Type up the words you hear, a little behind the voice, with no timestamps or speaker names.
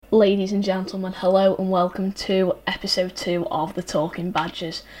Ladies and gentlemen, hello and welcome to episode 2 of the Talking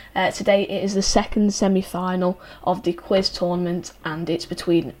Badgers. Today it is the second semi-final of the quiz tournament and it's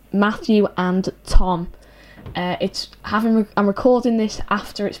between Matthew and Tom. I'm recording this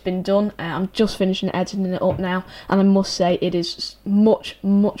after it's been done. I'm just finishing editing it up now, and I must say it is much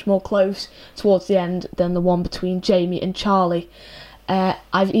more close towards the end than the one between Jamie and Charlie.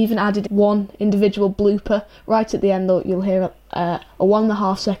 I've even added one individual blooper right at the end. You'll hear a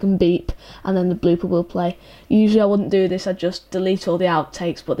 1.5 second beep and then the blooper will play. Usually I wouldn't do this, I'd just delete all the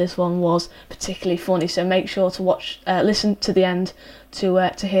outtakes, but this one was particularly funny, so make sure to listen to the end to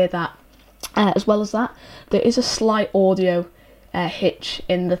hear that. As well as that, there is a slight audio hitch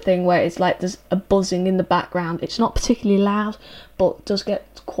in the thing where it's like there's a buzzing in the background. It's not particularly loud, but does get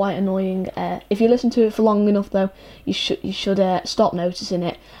quite annoying. If you listen to it for long enough though, you should stop noticing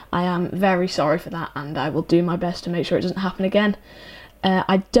it. I am very sorry for that, and I will do my best to make sure it doesn't happen again.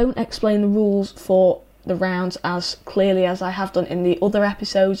 I don't explain the rules for the rounds as clearly as I have done in the other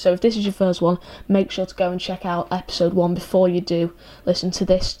episodes, so if this is your first one, make sure to go and check out episode 1 before you do listen to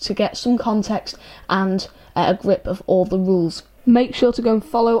this to get some context and a grip of all the rules. Make sure to go and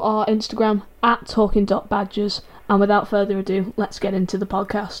follow our Instagram at talking.badgers, and without further ado, let's get into the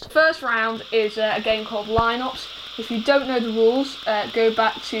podcast. First round is a game called Lineups. If you don't know the rules, go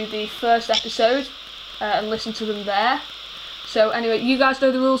back to the first episode and listen to them there. So anyway, you guys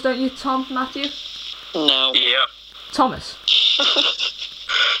know the rules, don't you, Tom, Matthew? No. Yep. Thomas.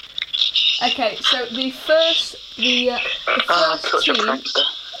 Okay, so the first team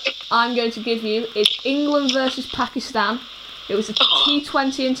I'm going to give you is England versus Pakistan. It was a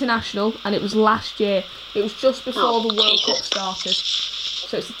T20 international, and it was last year. It was just before the World Cup started.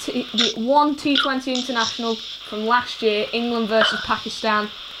 So it's the one T20 international from last year, England versus Pakistan.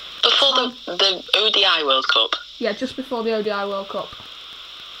 Before the ODI World Cup? Yeah, just before the ODI World Cup.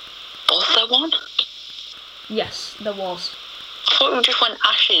 Was there one? Yes, there was. I thought we just went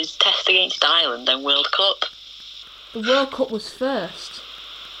Ashes, Test against Ireland, then World Cup. The World Cup was first.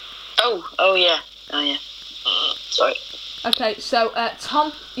 Oh yeah. Sorry. Okay, so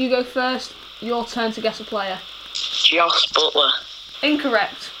Tom, you go first. Your turn to guess a player. Josh Butler.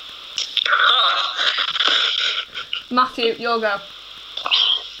 Incorrect. Matthew, your go.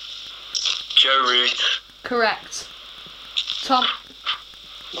 Joe Root. Correct. Tom.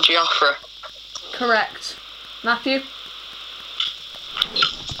 Joffre. Correct. Matthew.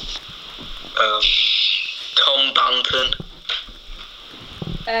 Tom Banton.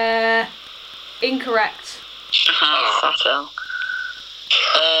 Incorrect. Satel.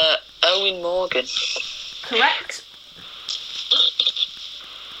 Owen Morgan. Correct.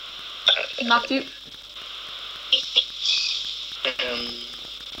 Matthew.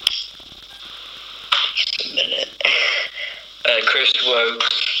 Just a minute. Chris Woke.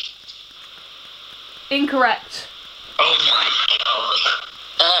 Incorrect. Oh my god.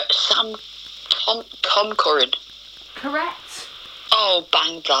 Tom Curran. Correct. Oh,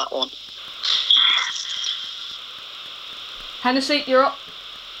 banged that one. Hennessy, you're up.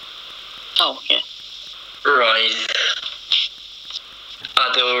 Oh, yeah. Right.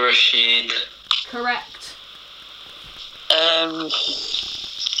 Adil Rashid. Correct. I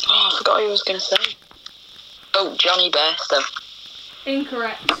forgot who I was going to say. Oh, Johnny Bairstow.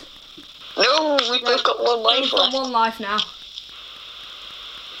 Incorrect. No, we've both got one life We've left. got one life now.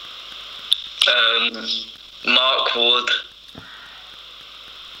 Mark Wood.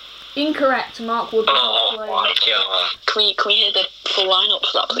 Incorrect. Mark Wood. Oh my god. Can we hear the full lineup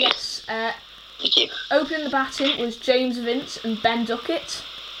for that, please? Yes. Thank you. Opening the batting was James Vince and Ben Duckett.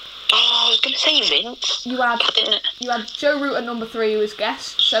 Oh, I was going to say Vince. You had Joe Root at number 3 who was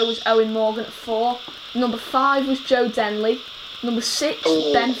guest. So was Owen Morgan at 4. Number 5 was Joe Denley. Number 6,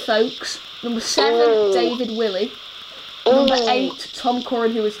 Ben Folkes. Number 7, David Willey. Number 8, Tom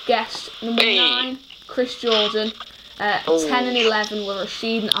Curran, who was guest. Number 9, Chris Jordan. 10 and 11 were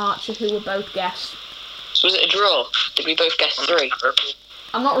Rashid and Archer, who were both guests. So was it a draw? Did we both guess 3?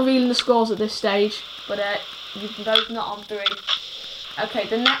 I'm not revealing the scores at this stage, but you can both not on 3. Okay,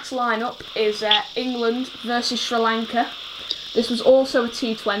 the next lineup is England versus Sri Lanka. This was also a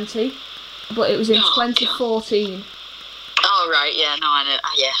T20, but it was in 2014. Oh, right, yeah, no, I know.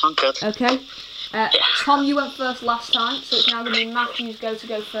 Yeah, I'm good. Okay. Tom, you went first last time, so it's now going to be Matthew's go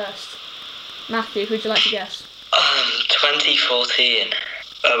first. Matthew, who'd you like to guess? 2014.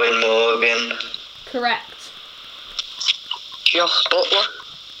 Owen Morgan. Correct. Josh Butler.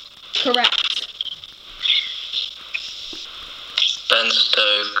 Correct. Ben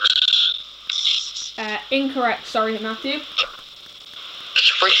Stokes. Incorrect, sorry, Matthew.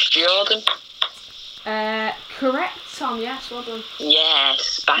 Chris Jordan. Correct. Tom. Yes, well done.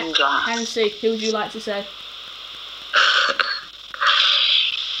 Yes, bang that. Hennessy, who would you like to say?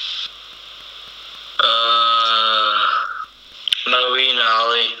 Moeen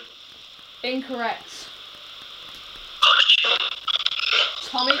Ali. Incorrect.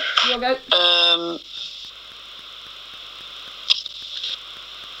 Tommy, you'll go.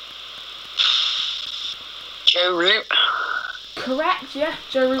 Joe Root. Correct, yeah.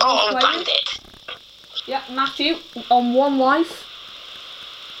 Joe Root Oh, was playing. bandit. Yeah, Matthew, on One Life.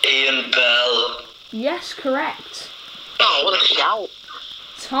 Ian Bell. Yes, correct. Oh, what a shout.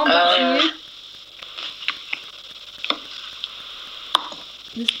 Tom, back to you.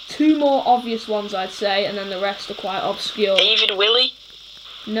 There's two more obvious ones, I'd say, and then the rest are quite obscure. David Willie.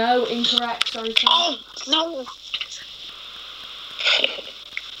 No, incorrect. Sorry, Tom. Oh, no.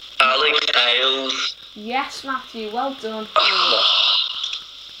 Alex Hales. Yes, Matthew, well done.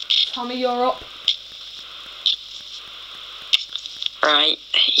 Tommy, you're up. Right,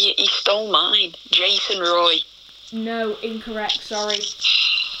 he stole mine. Jason Roy. No, incorrect. Sorry.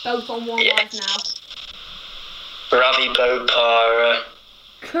 Both on One Life now. Ravi Bopara.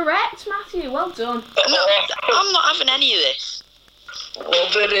 Correct, Matthew. Well done. No, I'm not having any of this.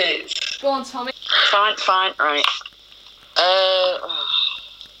 Love it. Go on, Tommy. Fine, right. I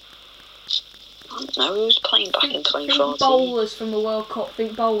don't know who's playing back in Think 2014. bowlers from the World Cup.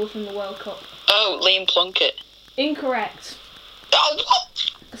 Think bowlers from the World Cup. Oh, Liam Plunkett. Incorrect. Oh,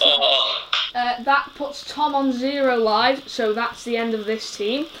 what? Oh. That puts Tom on 0 live, so that's the end of this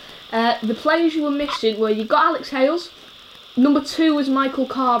team. The players you were missing were, you got Alex Hales, number 2 was Michael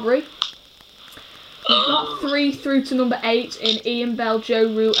Carberry, you got 3 through to number 8 in Ian Bell, Joe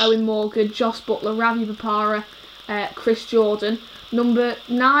Root, Owen Morgan, Joss Butler, Ravi Bopara, Chris Jordan. Number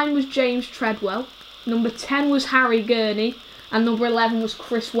 9 was James Treadwell, number 10 was Harry Gurney, and number 11 was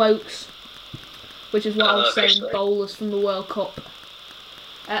Chris Wokes, which is what I was saying, bowlers from the World Cup.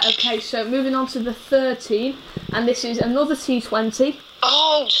 Okay, so moving on to the third team, and this is another T20.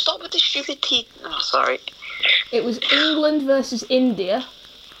 Oh, stop with the stupid T. Oh, sorry. It was England versus India,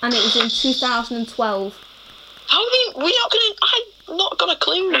 and it was in 2012. I'm not got a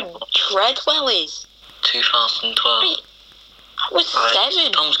clue who Treadwell is. 2012. I was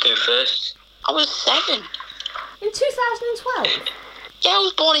 7. Tom's go first. I was 7. In 2012? Yeah, I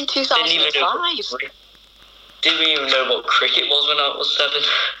was born in Didn't even 2005. Didn't even know what cricket was when I was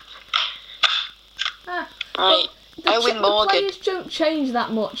 7. Right. Owen The Morgan. players don't change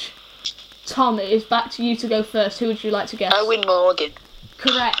that much. Tom, it is back to you to go first. Who would you like to guess? Owen Morgan.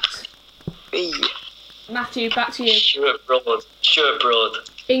 Correct. E. Matthew, back to you. Stuart Broad.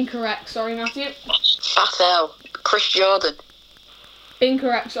 Incorrect. Sorry, Matthew. Fat L. Chris Jordan.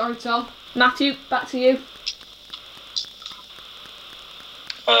 Incorrect. Sorry, Tom. Matthew, back to you.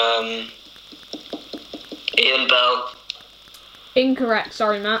 Ian Bell. Incorrect.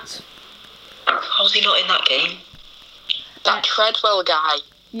 Sorry, Matt. How was he not in that game? That Treadwell guy.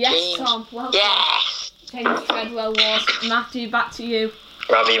 Yes, James. Tom. Well done. Yes. James Treadwell was. Matthew, back to you.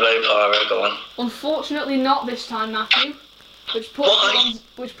 Ravi Bopara, go on. Unfortunately, not this time, Matthew. Which Why?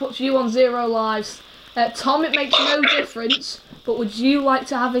 puts you on 0 lives. Tom, it makes no difference. But would you like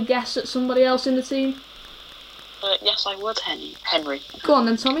to have a guess at somebody else in the team? Yes, I would, Henry. Go on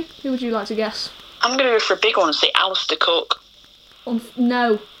then, Tommy. Who would you like to guess? I'm going to go for a big one and say Alistair Cook.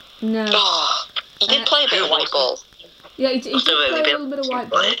 No. Oh, he did play a bit of white ball. Yeah, he did play a little bit of white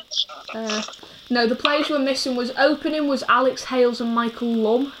ball. No, the players who were missing was opening was Alex Hales and Michael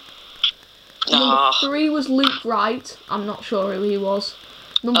Lum. Number 3 was Luke Wright. I'm not sure who he was.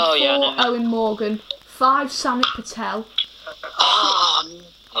 Number 4, Owen Morgan. 5, Samit Patel.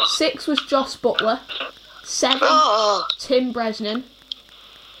 6 was Joss Butler. 7, Tim Bresnan.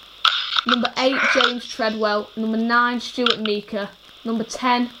 Number 8, James Treadwell. Number 9, Stuart Meeker. Number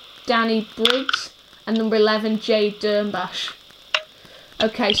 10, Danny Briggs. And number 11, Jade Dernbash.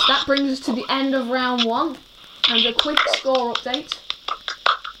 Okay, so that brings us to the end of round 1. And a quick score update.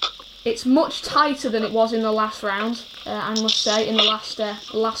 It's much tighter than it was in the last round, I must say, in the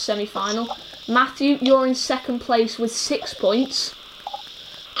last semi-final. Matthew, you're in second place with 6 points.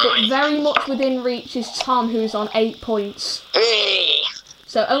 But very much within reach is Tom, who's on 8 points.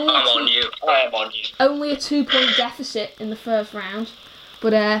 So I am on you. Only a 2-point deficit in the first round.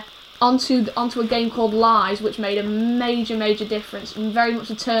 But onto a game called Lies, which made a major difference and very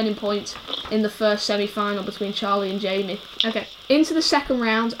much a turning point in the first semi-final between Charlie and Jamie. Okay, into the second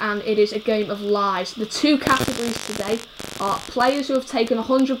round, and it is a game of Lies. The 2 categories today are players who have taken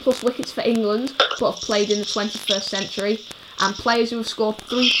 100 plus wickets for England but have played in the 21st century, and players who have scored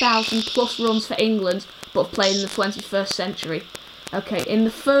 3,000 plus runs for England but have played in the 21st century. Okay, in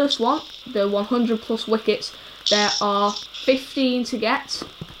the first one, the 100 plus wickets, There are 15 to get.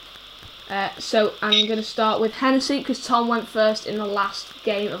 So I'm going to start with Hennessy because Tom went first in the last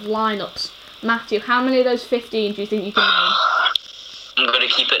game of lineups. Matthew, how many of those 15 do you think you can name? I'm going to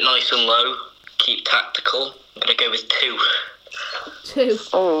keep it nice and low, keep tactical. I'm going to go with 2. 2.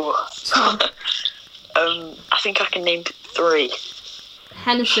 Oh. Tom. I think I can name 3.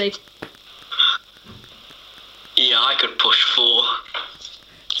 Hennessy. Yeah, I could push 4.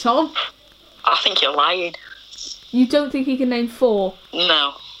 Tom, I think you're lying. you don't think he can name 4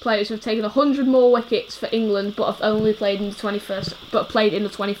 No. players who have taken 100 more wickets for England but have only played in the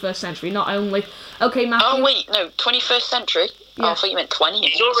 21st century, not only. Okay, Matthew. Oh wait, no, 21st century. Yeah. Oh, I thought you meant 20.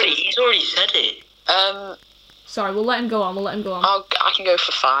 He's already said it. Sorry, we'll let him go on. I can go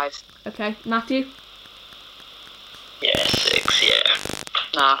for 5. Okay, Matthew. Yeah, 6, yeah.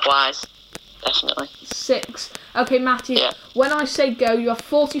 Nah, wise. Definitely. 6. Okay, Matthew. Yeah. When I say go, you have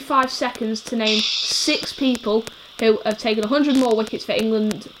 45 seconds to name 6 people who have taken 100 more wickets for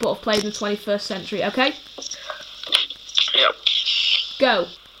England but have played in the 21st century. Okay. Yep. Go.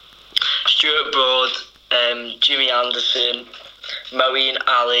 Stuart Broad, Jimmy Anderson, Moeen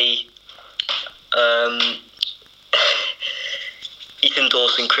Ali, Ethan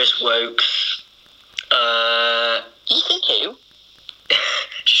Dawson, Chris Wokes. Ethan who?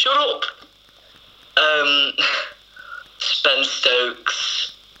 Shut up. Ben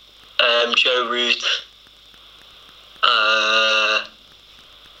Stokes, Joe Root.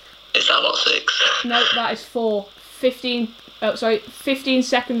 Is that not 6? No, that is 4. 15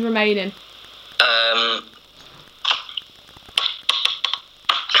 seconds remaining.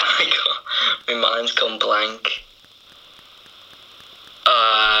 My mind's gone blank.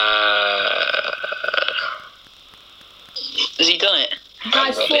 Has he done it? That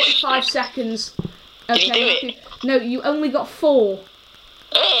is 45 seconds. Did he do Matthew. it? No, you only got 4.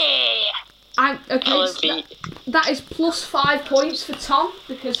 Hey! Okay, Oh, so that is plus 5 points for Tom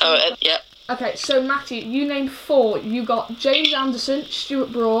because. Yeah. Okay, so Matthew, you named 4. You got James Anderson,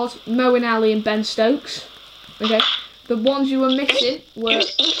 Stuart Broad, Moeen Ali, and Ben Stokes. Okay, the ones you were missing were.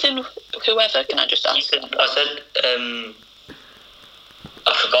 Who's Ethan? Whoever? Can I just ask? Ethan, I said.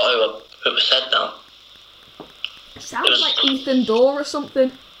 I forgot who it was said now. Sounds like Ethan Dorr or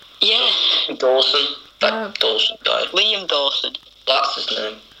something. Yeah. Dawson. That Dawson guy. Liam Dawson. That's his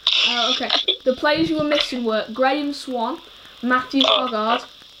name. Okay, the players you were missing were Graham Swan, Matthew Hoggard,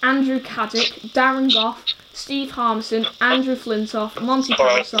 Andrew Caddick, Darren Goff, Steve Harmison, Andrew Flintoff, Monty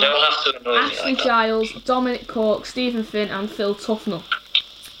Alright, Python, don't have to annoy me Ashley like that. Giles, Dominic Cork, Stephen Finn, and Phil Tufnell.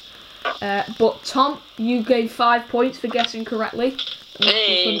 But Tom, you gave 5 points for guessing correctly. You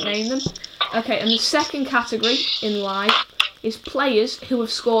couldn't name them. Okay, and the second category in live is players who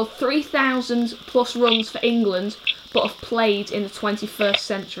have scored 3,000 plus runs for England but have played in the 21st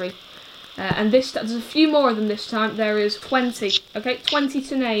century. And there's a few more of them this time. There is 20. Okay, 20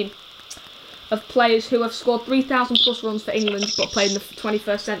 to name of players who have scored 3,000 plus runs for England but played in the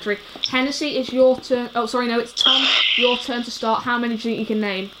 21st century. Hennessy, it's your turn. Oh, sorry, no, it's Tom. Your turn to start. How many do you think you can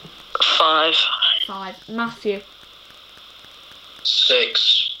name? 5. 5. Matthew.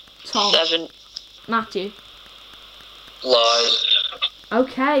 6. Tom. 7. Matthew. Lies.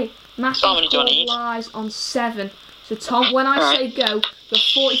 Okay. Matthew How many do I called need? lies on 7. So Tom, when I say go, you have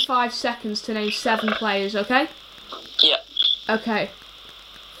 45 seconds to name 7 players, okay? Yeah. Okay.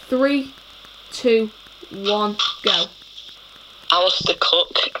 3, 2, 1, go. Alistair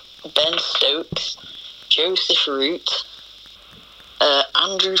Cook, Ben Stokes, Joseph Root,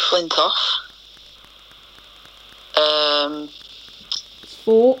 Andrew Flintoff,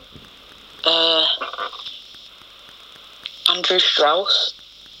 4. Andrew Strauss,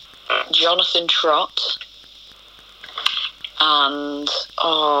 Jonathan Trott, and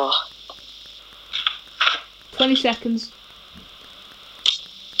 20 seconds.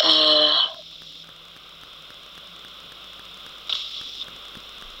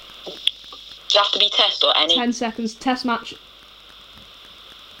 does it have to be test or any? 10 seconds. Test match.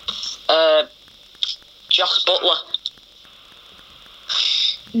 Josh Butler.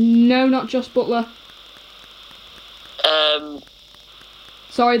 No, not just Butler.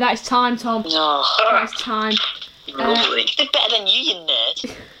 Sorry, that is time, Tom. No. That is time. Lovely. I did better than you nerd.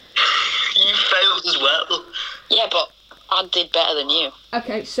 You failed as well. Yeah, but I did better than you.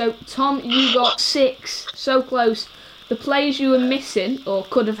 Okay, so Tom, you got 6. So close. The players you were missing, or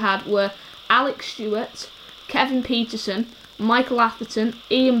could have had, were Alex Stewart, Kevin Peterson, Michael Atherton,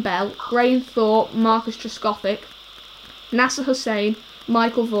 Ian Bell, Graham Thorpe, Marcus Trescothick, Nasser Hussain,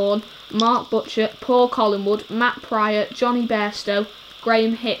 Michael Vaughan, Mark Butcher, Paul Collingwood, Matt Pryor, Johnny Bairstow,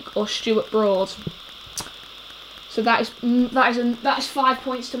 Graham Hick, or Stuart Broad. So that is 5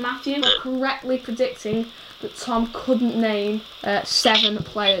 points to Matthew for correctly predicting that Tom couldn't name 7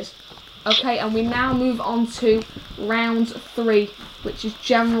 players. Okay, and we now move on to round 3, which is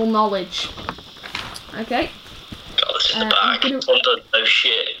general knowledge. Okay. God, this is the I'm bag. gonna- Tom doesn't know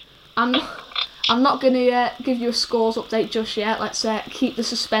shit. I'm not going to give you a scores update just yet. Let's keep the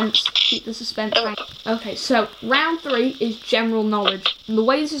suspense. Hang. Okay, so round 3 is general knowledge. And the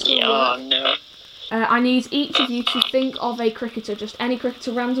way this is going to Oh, work, no. I need each of you to think of a cricketer, just any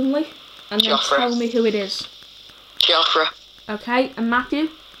cricketer randomly, and then Joffrey. tell me who it is. Joffrey. Okay, and Matthew?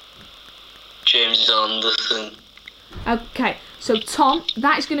 James Anderson. Okay, so Tom,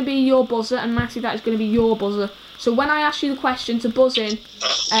 that is going to be your buzzer, and Matthew, that is going to be your buzzer. So when I ask you the question to buzz in,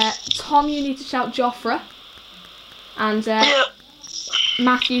 Tom, you need to shout Joffrey, and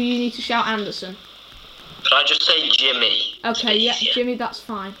Matthew, you need to shout Anderson. Can I just say Jimmy? Okay, yeah, Jimmy, that's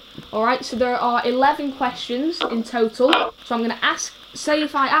fine. Alright, so there are 11 questions in total. So I'm going to say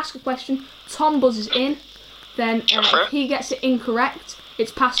if I ask a question, Tom buzzes in, then if he gets it incorrect,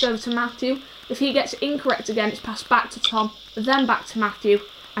 it's passed over to Matthew. If he gets it incorrect again, it's passed back to Tom, then back to Matthew,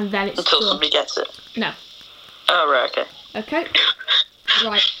 and then it's Until done. somebody gets it. No. Oh, right, okay. Okay.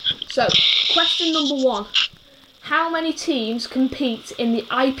 Right. So, question number 1. How many teams compete in the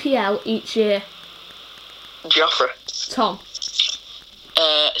IPL each year? Joffrey. Tom.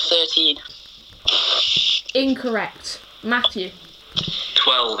 13. Incorrect. Matthew.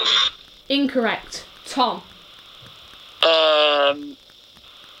 12. Incorrect. Tom.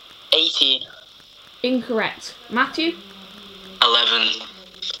 18. Incorrect. Matthew. 11.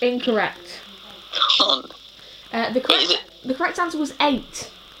 Incorrect. The correct answer was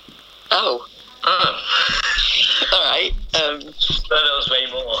 8. Oh. Oh. Alright. That was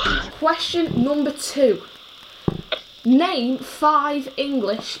way more. Question number 2. Name 5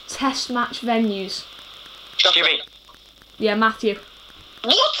 English Test match venues. Jimmy. Yeah, Matthew.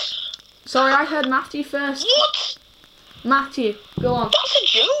 What? Sorry, I heard Matthew first. What? Matthew, go on. That's a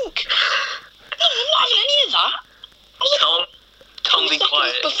joke. No, I'm not having any of that. Tom, be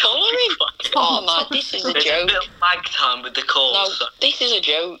quiet. Before him. Oh man, this is a There's a joke. bit of lag time with the call. No, So. this is a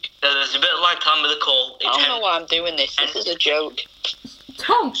joke. There's a bit of lag time with the call. I don't know why I'm doing this. This is a joke.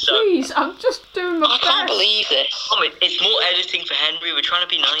 Tom, So- please, I'm just doing my I best. can't believe this. Tom, it's more editing for Henry. We're trying to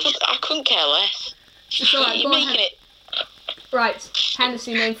be nice. I couldn't care less. It's alright, You're go on. making it. Right,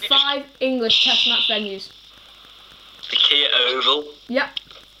 Hennessy, name 5 English Test match venues. The Kia Oval, Yep,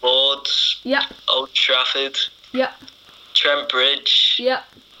 Lords, yep, Old Trafford, yep, Trent Bridge. yep.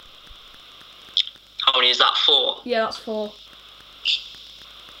 How many is that? 4. Yeah, that's 4.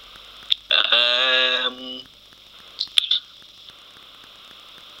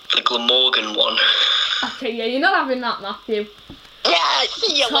 The Glamorgan one. Okay, yeah, you're not having that, Matthew. Yeah,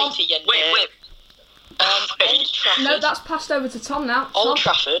 see you Tom- later, you Wait. nerd. Old Trafford. No, that's passed over to Tom now. Old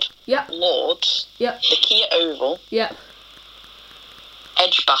Tom. Trafford. Yep, Lords. yep, The Kia Oval. yep,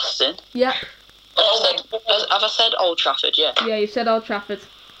 Edgbaston. yep. Have I said Old Trafford? Yeah. Yeah, you said Old Trafford.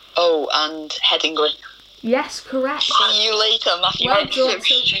 Oh, and Headingley. Yes, correct. See you later, Matthew. Well I'm so done.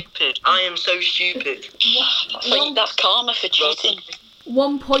 stupid. I am so stupid. One, That's karma for cheating.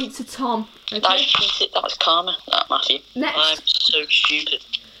 1 point to Tom. Okay. That's cheating. That's karma, that Matthew. I'm Next, so stupid.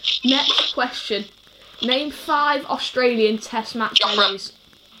 next question. Name 5 Australian Test match Joffrey. venues.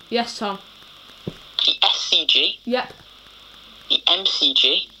 Yes, Tom. The SCG. Yep, The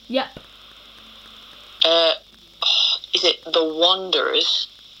MCG. yep. Is it the Wanderers?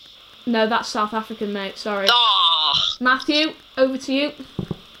 No, that's South African, mate. Sorry. Ah, Matthew, over to you.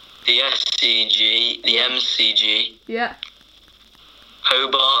 The SCG, the MCG, Yeah.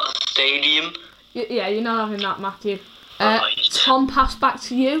 Hobart Stadium. Yeah, you're not having that, Matthew. Right. Tom, pass back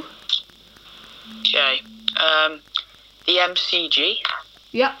to you. okay. The MCG.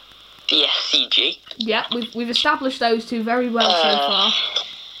 Yep, The SCG. yep. We've established those two very well so far.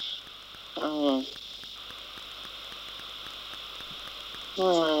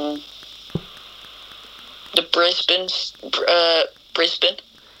 The Brisbane.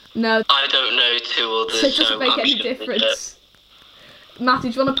 No, I don't know 2 others, so it doesn't make I'm any just gonna difference.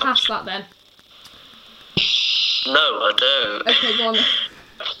 Matthew, do you want to pass that then? No, I don't. Okay, go on.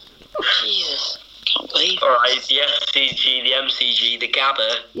 Jesus, can't believe it. Alright, the SCG, the MCG, the Gabba.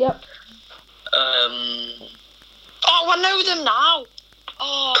 Yep. Oh, I know them now.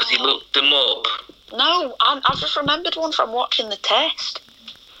 Oh, Because he looked them up. no, I've just remembered one from watching the test.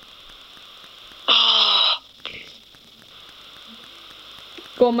 Oh,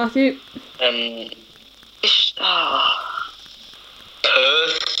 Go on, Matthew.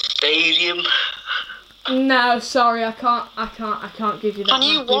 Perth Stadium. No, sorry, I can't give you that. can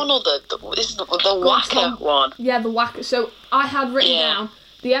you Matthew. one other? This is the on, Wacker Tom. one. Yeah, the whack. So I had written Yeah. down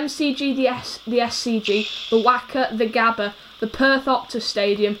the MCG, the SCG, the WACA, the Gabba, the Perth Optus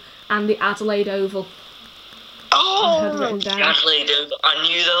Stadium, and the Adelaide Oval. I had written down. Adelaide Oval. I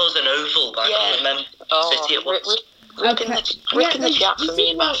knew there was an oval, but I can't remember what city it was. Rick in the chat for me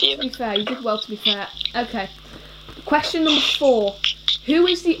and Matthew. To be fair, you did well, to be fair. Okay. Question number 4. Who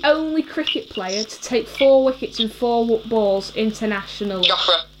is the only cricket player to take 4 wickets in 4 balls internationally?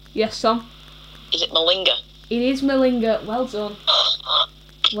 Jofra. Yes, Tom? Is it Malinga? It is Malinga. Well done.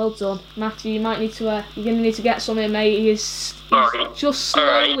 Well done. Matthew, you might need to, you're going to need to get some in, mate. He's Alright. just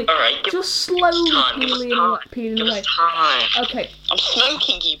slowly, Alright. just slowly peeling Give away. us time. Okay. I'm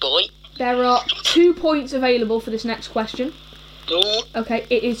smoking you, boy. There are 2 points available for this next question. Ooh. Okay,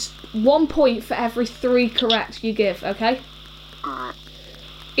 it is 1 point for every 3 correct you give, okay? Alright.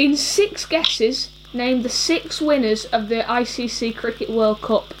 In 6 guesses, name the 6 winners of the ICC Cricket World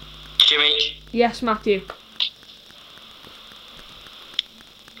Cup. Jimmy. Yes, Matthew.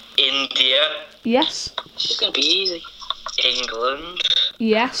 India. Yes. This is going to be easy. England.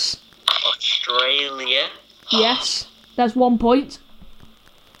 Yes. Australia. Yes. There's 1 point.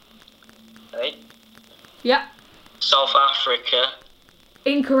 Right. Yep. South Africa.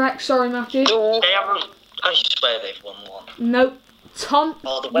 Incorrect, sorry, Matthew. Ooh. They haven't. I swear they've won one. Nope. Tom,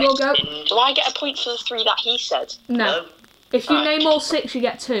 Oh, the you'll West go. Indies. Do I get a point for the 3 that he said? No. If you Alright. name all 6, you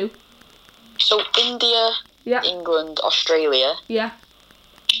get 2. So India, Yeah. England, Australia, Yeah.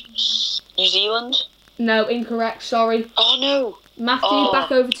 New Zealand. No, incorrect, sorry. Oh no. Matthew, Oh.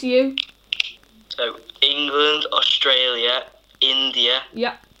 back over to you. So England, Australia, India,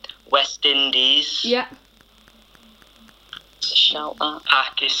 Yeah. West Indies, Yeah. That's a shout. That.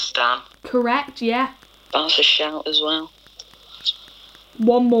 Pakistan. Correct, yeah. That's a shout as well.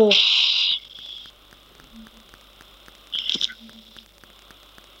 1 more.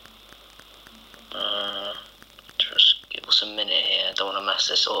 Just give us a minute here. I don't want to mess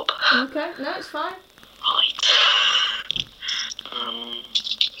this up. Okay, no, it's fine. Right.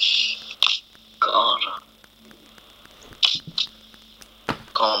 God.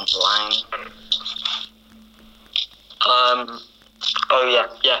 Gone blank. Oh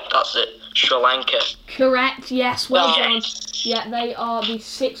yeah, that's it. Sri Lanka. Correct, yes, well Oh. done. Yeah, they are the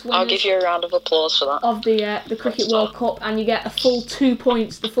 6 winners I'll give you a round of applause for that. of the Cricket World Cup, and you get a full 2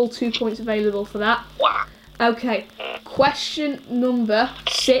 points, the full 2 points available for that. Wow. Okay, question number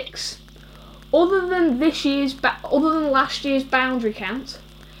 6. Other than last year's boundary count,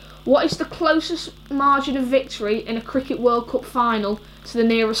 what is the closest margin of victory in a Cricket World Cup final to the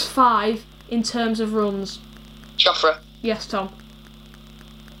nearest 5 in terms of runs? Jofra. Yes, Tom.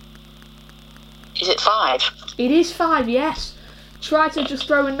 Is it 5? It is 5, yes. Try to just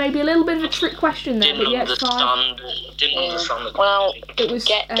throw in maybe a little bit of a trick question there, Didn't but yeah, it's 5. understand. Didn't understand the. Well, It was,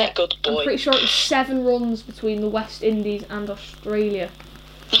 get good, I'm boy. pretty sure it was 7 runs between the West Indies and Australia.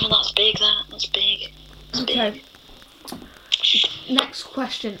 Oh, that's big. That's big. That's Okay. Next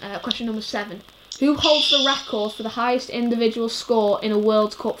question, question number 7. Who holds the record for the highest individual score in a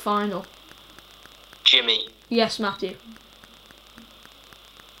World Cup final? Jimmy. Yes, Matthew.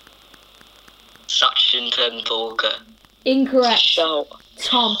 Sachin Tendulkar. Incorrect. Shout.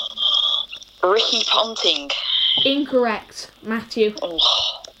 Tom. Ricky Ponting. Incorrect. Matthew. Oh.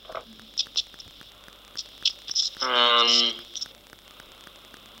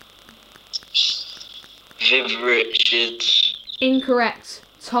 Viv Richards. Incorrect.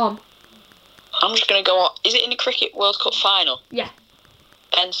 Tom. I'm just going to go on. Is it in the Cricket World Cup final? Yeah.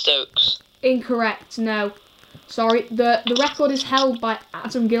 Ben Stokes. Incorrect. No. Sorry. The record is held by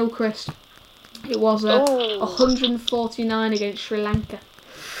Adam Gilchrist. It was Oh. 149 against Sri Lanka.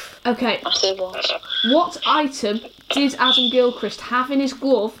 Okay. Massive ones. What item did Adam Gilchrist have in his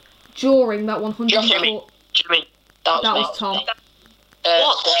glove during that 104? Jimmy. That That me. was Tom.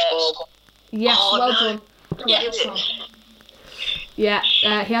 What? Squash ball. Yes, Oh, well no. done. Correct, Yes. Tom. Yeah,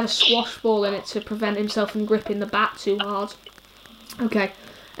 he had a squash ball in it to prevent himself from gripping the bat too hard. Okay,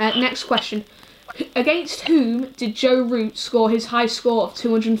 next question. Against whom did Joe Root score his high score of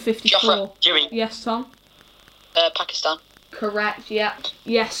 254? Jofra. Jimmy. Yes, Tom? Pakistan. Correct, yeah.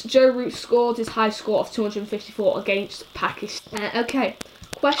 Yes, Joe Root scored his high score of 254 against Pakistan. Okay,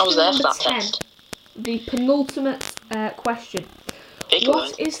 question I was there for number that 10. test. The penultimate question. Big one.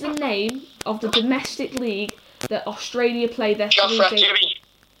 What is the name of the domestic league that Australia play their Jofra. 3-day... Jimmy.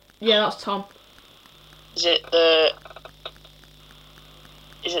 Yeah, that's Tom. Is it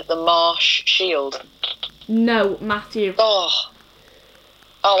the Marsh Shield? No, Matthew. Oh,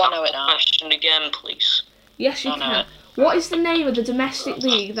 I know it now. Question again, please. Yes, you Oh, no. can. What is the name of the domestic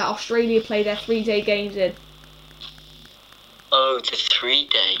league that Australia play their 3-day games in? Oh, the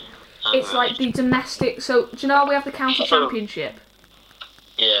 3-day. It's like the domestic... So, do you know how we have the county championship?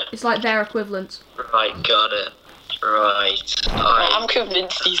 Yeah. It's like their equivalent. Right, got it. Right. I'm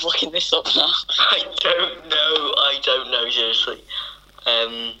convinced he's looking this up now. I don't know, seriously.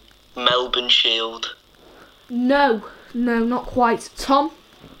 Melbourne Shield. No, not quite. Tom?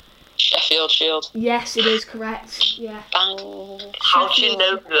 Sheffield Shield. Yes, it is correct. Yeah. Bang. How do you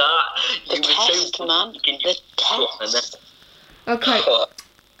know that? The You were test, so man. fucking The just- test. Okay.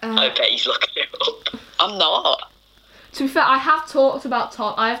 I bet he's looking it up. I'm not. To be fair, I have talked about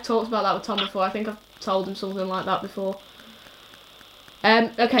Tom. I have talked about that with Tom before. I think I've told him something like that before.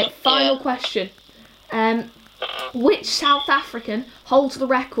 Okay, final question. Which South African holds the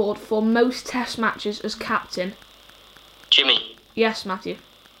record for most Test matches as captain? Jimmy. Yes, Matthew.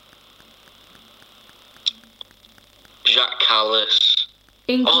 Jacques Callis.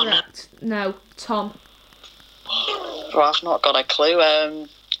 Incorrect. No, Tom. Well, I've not got a clue. I'm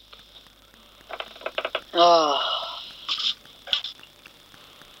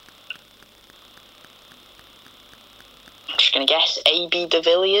just gonna guess A.B. de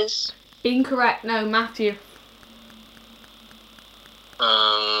Villiers. Incorrect. No, Matthew.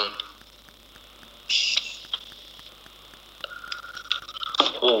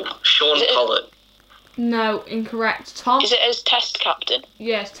 Sean Pollock. No, incorrect. Tom. Is it as Test captain?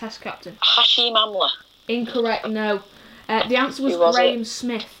 Yes, Test captain. Hashim Amla. Incorrect. No. The answer was Who was Graham it?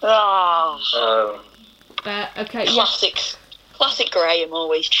 Smith. Oh. Okay. Yeah. Classic Graham,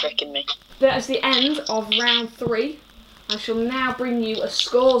 always tricking me. That is the end of round 3. I shall now bring you a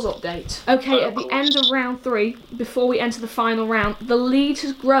scores update. Okay, at the end of round 3, before we enter the final round, the lead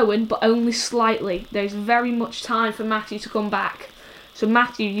has grown, but only slightly. There's very much time for Matthew to come back. So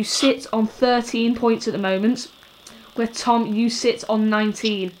Matthew, you sit on 13 points at the moment, where Tom, you sit on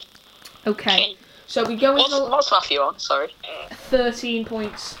 19. Okay, so we go into What's Matthew on? Sorry. 13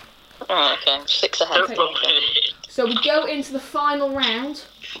 points. Oh, okay, 6 ahead. Okay. So we go into the final round,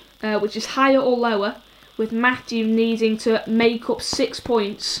 which is higher or lower, with Matthew needing to make up 6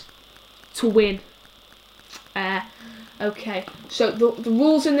 points to win. Okay, so the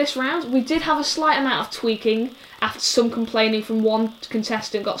rules in this round, we did have a slight amount of tweaking after some complaining from one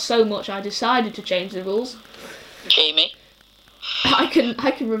contestant got so much I decided to change the rules. Jamie. I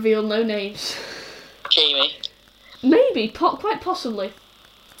can reveal no names. Jamie. Maybe, quite possibly.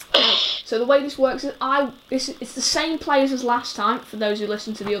 So the way this works is it's the same players as last time for those who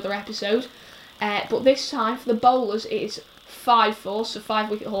listened to the other episode, but this time for the bowlers it is 5-4, so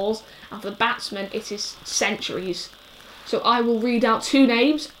 5-wicket hauls, and for the batsmen it is centuries. So I will read out 2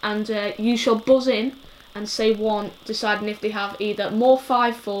 names, and you shall buzz in and say one, deciding if they have either more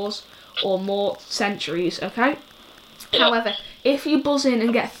 5-4s or more centuries. Okay. Yep. However, if you buzz in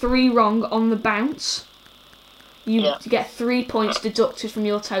and get 3 wrong on the bounce, you get 3 points deducted from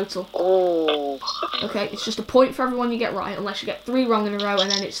your total. Oh. Okay, it's just a point for everyone you get right, unless you get 3 wrong in a row,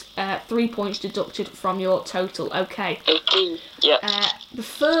 and then it's 3 points deducted from your total. Okay. Yeah. The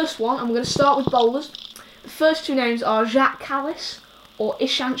first one, I'm going to start with bowlers. The first 2 names are Jacques Callis or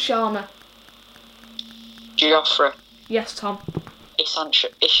Ishant Sharma. Joffre. Yes, Tom.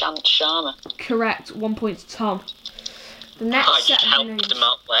 Ishant Sharma. Correct. 1 point to Tom. The I next just set of helped names. him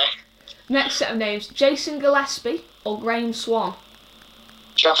out there. Next set of names: Jason Gillespie or Graham Swan.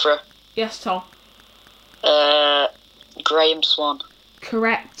 Joffre. Yes, Tom. Graham Swan.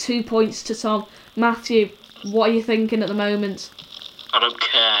 Correct. 2 points to Tom. Matthew, what are you thinking at the moment? I don't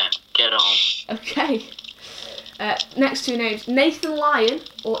care. Get on. Okay. Next 2 names: Nathan Lyon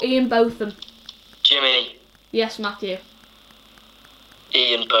or Ian Botham. Jimmy, Yes, Matthew.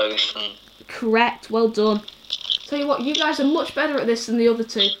 Ian Botham. Correct. Well done. Tell you what, you guys are much better at this than the other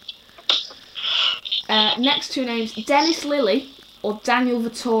 2. Next 2 names: Dennis Lilly or Daniel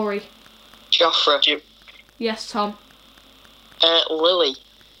Vittori. Joffre. Yes, Tom. Lily.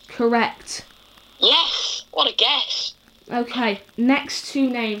 Correct. Yes. What a guess. Okay, next 2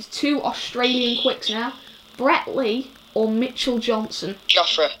 names: 2 Australian quicks now. Brett Lee or Mitchell Johnson.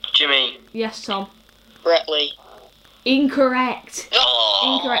 Joffre. Jimmy. Yes, Tom. Brett Lee. Incorrect.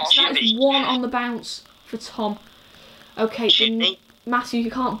 Oh. Incorrect. So that is Jimmy. 1 on the bounce for Tom. Okay, Jimmy. Matthew, you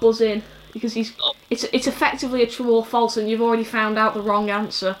can't buzz in because it's effectively a true or false, and you've already found out the wrong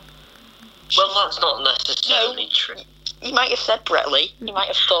answer. Well, that's not necessarily true. You might have said Brett Lee. You might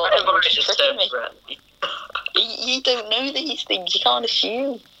have thought I that you were might just have tricking me. said Brett. You don't know these things. You can't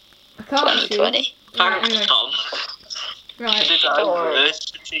assume. I can't assume. 2020. Right, Thanks, anyway. Tom. Right. It's Don't worry.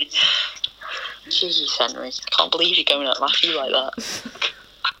 diversity. Jeez, Henry. I can't believe you're going at Matthew like that.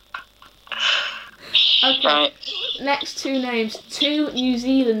 Okay. Right. Next 2 names: 2 New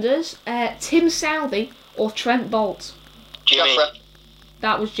Zealanders, Tim Southey or Trent Bolt. Jimmy. Joffre.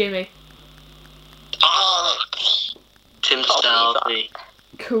 That was Jimmy. Oh. Tim Can't believe Southey.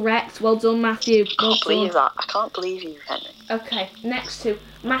 Correct. Well done, Matthew. I Well can't believe done. that. I can't believe you, Henry. Okay, next two.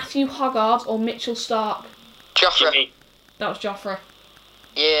 Matthew Hoggard or Mitchell Stark? Joffrey. Jimmy. That was Joffrey.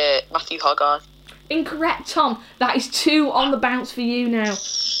 Yeah, Matthew Hogarth. Incorrect, Tom. That is 2 on the bounce for you now.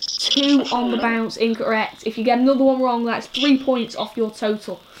 2 on the bounce. Incorrect. If you get another one wrong, that's 3 points off your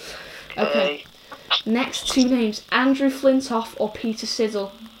total. Okay. Next 2 names. Andrew Flintoff or Peter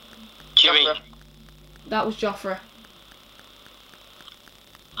Siddle? Jimmy. Joffrey. That was Joffrey.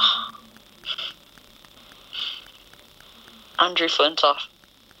 Andrew Flintoff.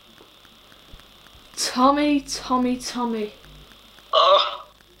 Tommy. Oh.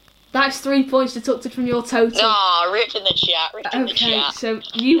 That's 3 points deducted from your total. Nah, rip in the chat. Rip in the Okay, chat. so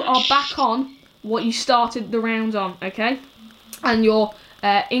you are back on what you started the round on, okay? And your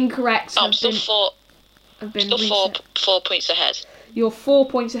incorrects I'm have still been, four. have been Still reset. 4 points ahead. You're 4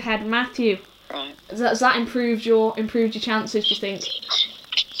 points ahead, Matthew. Right. Has that improved your chances? Do you think?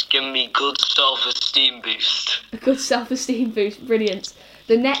 It's giving me good self-esteem boost. A good self-esteem boost, brilliant.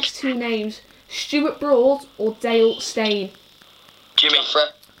 The next 2 names: Stuart Broad or Dale Steyn. Jimmy. Joffrey.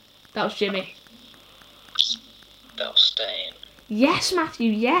 That was Jimmy. Bell staying. Yes,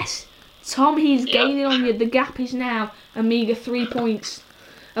 Matthew. Yes. Tom, he's Yep. gaining on you. The gap is now a meager 3 points.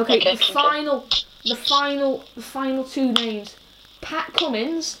 Okay, Okay, the okay. final 2 names: Pat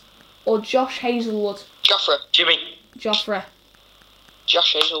Cummins or Josh Hazelwood. Joffrey. Jimmy. Joffrey.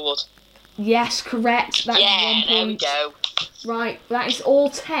 Josh Hazelwood. Yes, correct. That's 1 Yeah, point. there we go. Right, that is all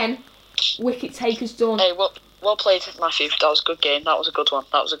 10 wicket takers done. Hey, well played, Matthew. That was a good game. That was a good one.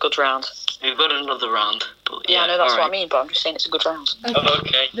 That was a good round. We've got another round. But Yeah, I know that's alright. what I mean, but I'm just saying it's a good round. Okay.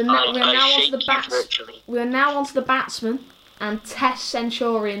 Okay. We're now on to shake the you bats. virtually. We are now on to the batsmen and Test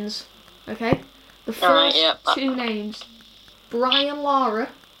Centurions. Okay? The first Alright, yeah. 2 names: Brian Lara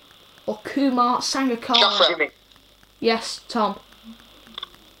or Kumar Sangakkara. Joffrey. Jimmy. Yes, Tom.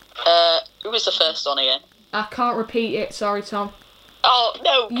 Who was the first one again? I can't repeat it, sorry, Tom. Oh,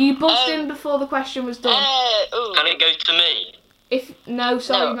 no. You buzzed in before the question was done. Can it go to me?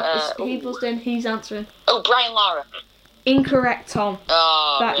 Sorry, No, he buzzed in, he's answering. Oh, Brian Lara. Incorrect, Tom.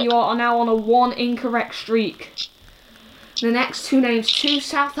 Oh, That rip. you are now on a 1 incorrect streak. The next 2 names: 2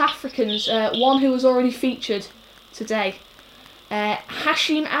 South Africans, one who was already featured today.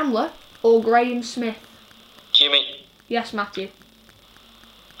 Hashim Amla or Graham Smith. Jimmy. Yes, Matthew.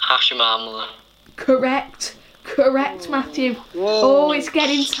 Hashim Amla. Correct, Matthew. Oh, it's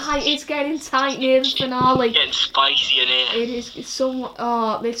getting tight. It's getting tight near the finale. Getting spicy in here. It is. It's somewhat.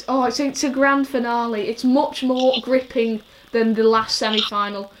 It's a grand finale. It's much more gripping than the last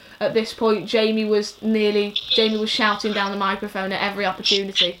semi-final. At this point, Jamie was shouting down the microphone at every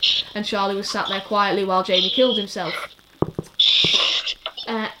opportunity, and Charlie was sat there quietly while Jamie killed himself.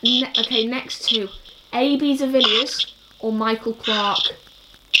 Okay, next 2: A.B. de Villiers or Michael Clark.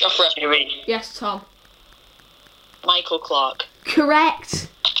 Joffrey. Jimmy. Yes, Tom. Michael Clark. Correct.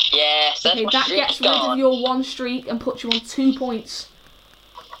 Yes, that's Okay, my that streak gets rid of gone. your 1 streak and puts you on 2 points.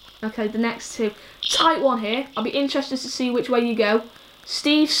 Okay, the next 2. Tight one here. I'll be interested to see which way you go.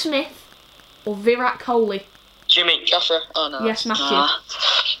 Steve Smith or Virat Kohli. Jimmy. Joffrey. Oh, no. Yes, Matthew. Nah.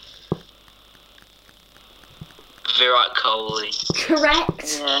 Virat Kohli.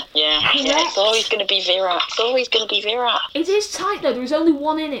 Correct. Yeah. It's always going to be Virat. It's always going to be Virat. It is tight though. There is only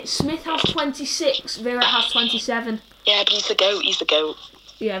 1 in it. Smith has 26. Virat has 27. Yeah, but he's the GOAT. He's the GOAT.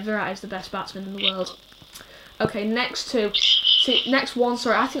 Yeah, Virat is the best batsman in the world. Okay, next 2. Next 1.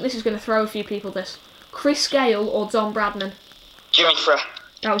 Sorry, I think this is going to throw a few people. This: Chris Gale or Don Bradman. Jimmy. Joffrey.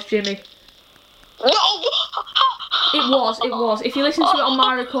 That was Jimmy. No! It was. If you listen to it on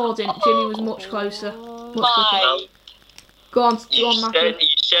my recording, Jimmy was much closer. Much quicker. My. Go on, Matthew. You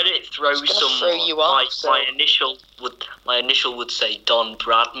said it throws gonna someone. throw you off, so- My initial would say Don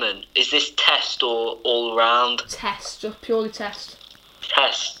Bradman. Is this test or all round? Test, just purely test.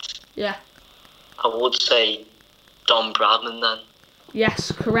 Test. Yeah. I would say Don Bradman then.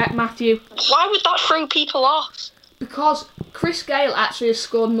 Yes, correct, Matthew. Why would that throw people off? Because Chris Gale actually has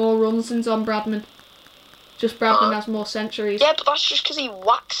scored more runs than Don Bradman. Just Bradman has more centuries. Yeah, but that's just because he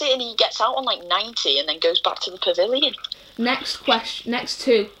whacks it and he gets out on like 90 and then goes back to the pavilion. Next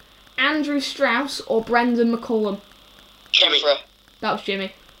 2. Andrew Strauss or Brendan McCullum. Jimmy. Joffrey. That was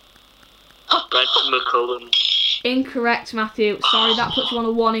Jimmy. Brendan McCullum. Incorrect, Matthew. Sorry, that puts you on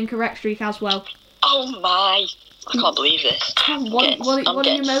a 1 incorrect streak as well. Oh my. I can't believe this. Tom, I'm what getting are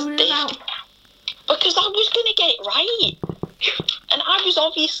you moaning stiff. about? Because I was going to get it right. And I was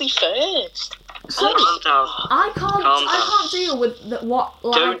obviously first. Sorry, Calm down. I Calm down. can't deal with what.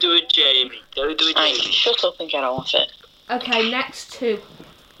 Like, Don't do it, Jamie. Don't do it, Right, Jamie. shut up and get on with it. Okay, next 2.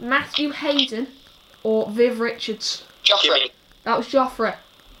 Matthew Hayden or Viv Richards. Joffrey. Jimmy. That was Joffrey.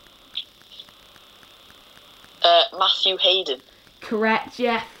 Matthew Hayden. Correct,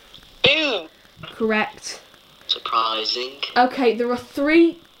 yeah. Boom. Correct. Surprising. Okay, there are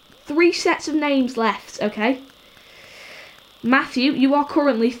three sets of names left, okay? Matthew, you are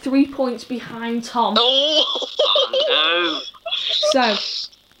currently 3 points behind Tom. Oh. Oh So,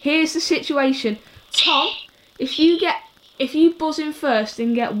 here's the situation. Tom, if you buzz in first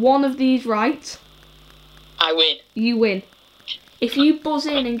and get one of these right, I win. you win. If you buzz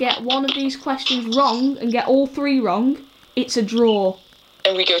in and get one of these questions wrong and get all 3 wrong, it's a draw.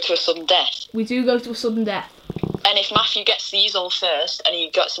 And we go to a sudden death. We do go to a sudden death. And if Matthew gets these all first and he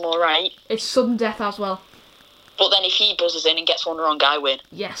gets them all right, It's sudden death as well. but then if he buzzes in and gets one wrong, I win.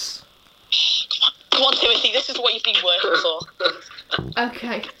 Yes. Come on, Timothy, this is what you've been working for.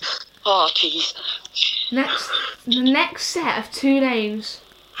 Okay. Oh, jeez. The next set of 2 names.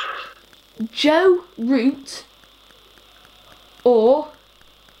 Joe Root or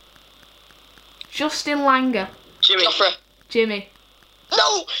Justin Langer. Jimmy. Joffre. Jimmy.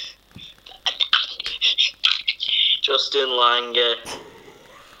 No! Justin Langer.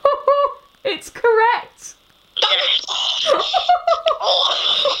 It's correct.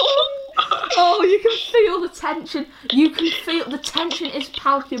 Oh, you can feel the tension. You can feel the tension is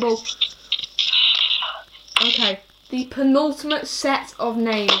palpable. Okay, the penultimate set of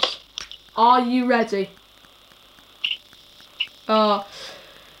names. Are you ready?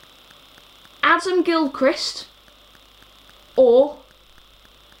 Adam Gilchrist or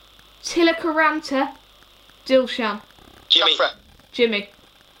Tilakaranta Dilshan. Jimmy. Joffre. Jimmy.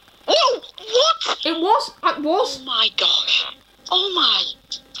 Whoa! What? It was. Oh my gosh. Oh my.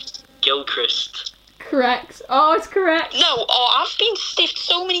 Gilchrist. Correct. Oh, it's correct. No, I've been stiffed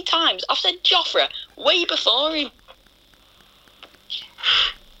so many times. I've said Joffre way before him.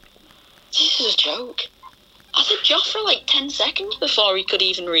 This is a joke. I said Joffre like 10 seconds before he could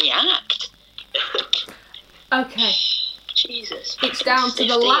even react. Okay. Jesus. It's down to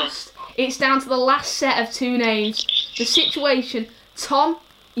the Stiffed last. It's down to the last set of 2 names. The situation. Tom,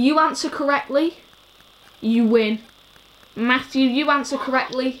 you answer correctly, you win. Matthew, you answer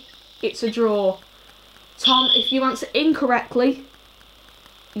correctly, it's a draw. Tom, if you answer incorrectly,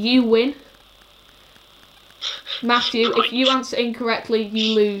 you win. Matthew, if you answer incorrectly,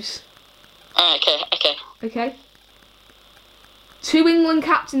 you lose. Okay. Okay? 2 England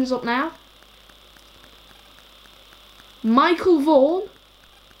captains up now. Michael Vaughan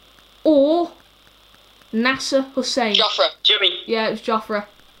or Nasser Hussain. Joffre. Jimmy. Yeah, it was Joffre.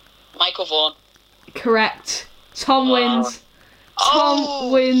 Michael Vaughan. Correct. Tom wins.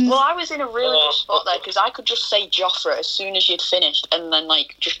 Tom wins. Well, I was in a really good spot there because I could just say Joffre as soon as you'd finished and then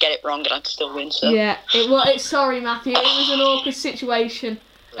like just get it wrong and I'd still win. So. Yeah, sorry, Matthew. It was an awkward situation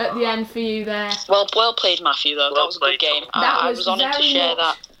at the end for you there. Well played, Matthew. Though that was a good game. I was honoured to share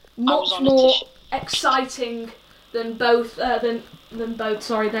that. Much more exciting than both than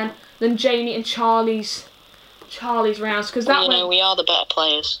Jamie and Charlie's rounds, because we are the better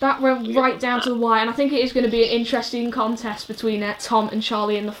players. That went right down to the wire, and I think it is going to be an interesting contest between Tom and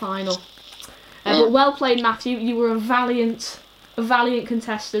Charlie in the final. But well played, Matthew. You were a valiant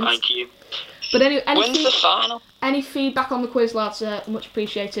contestant. Thank you. But anyway, When's the final? Any feedback on the quiz, lads? Much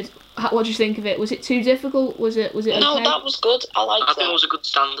appreciated. What do you think of it? Was it too difficult? Was it okay? No, that was good. I liked I think it was a good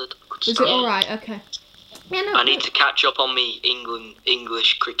standard. Was it all right? Okay. Yeah, no. I need to catch up on me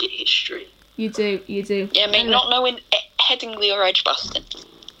English cricket history. You do. Yeah, mate, not knowing Headingley or Edgbaston.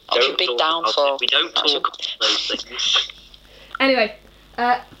 That's your big downfall. We don't talk about those things. Anyway,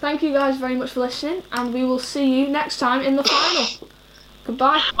 thank you guys very much for listening, and we will see you next time in the final.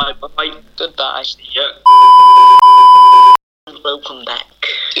 Goodbye. Bye. Goodbye. Yeah. And welcome back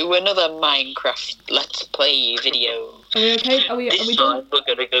to another Minecraft Let's Play video. Are we okay? Are we this done? time we're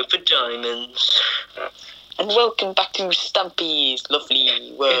gonna go for diamonds. And welcome back to Stampy's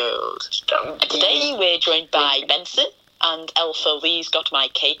lovely world. And today we're joined by Benson and Elsa Lee's got my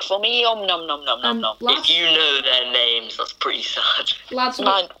cake for me. Nom nom nom nom nom nom. If you know their names, that's pretty sad. Lads,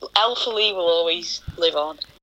 Man, Elsa Lee will always live on.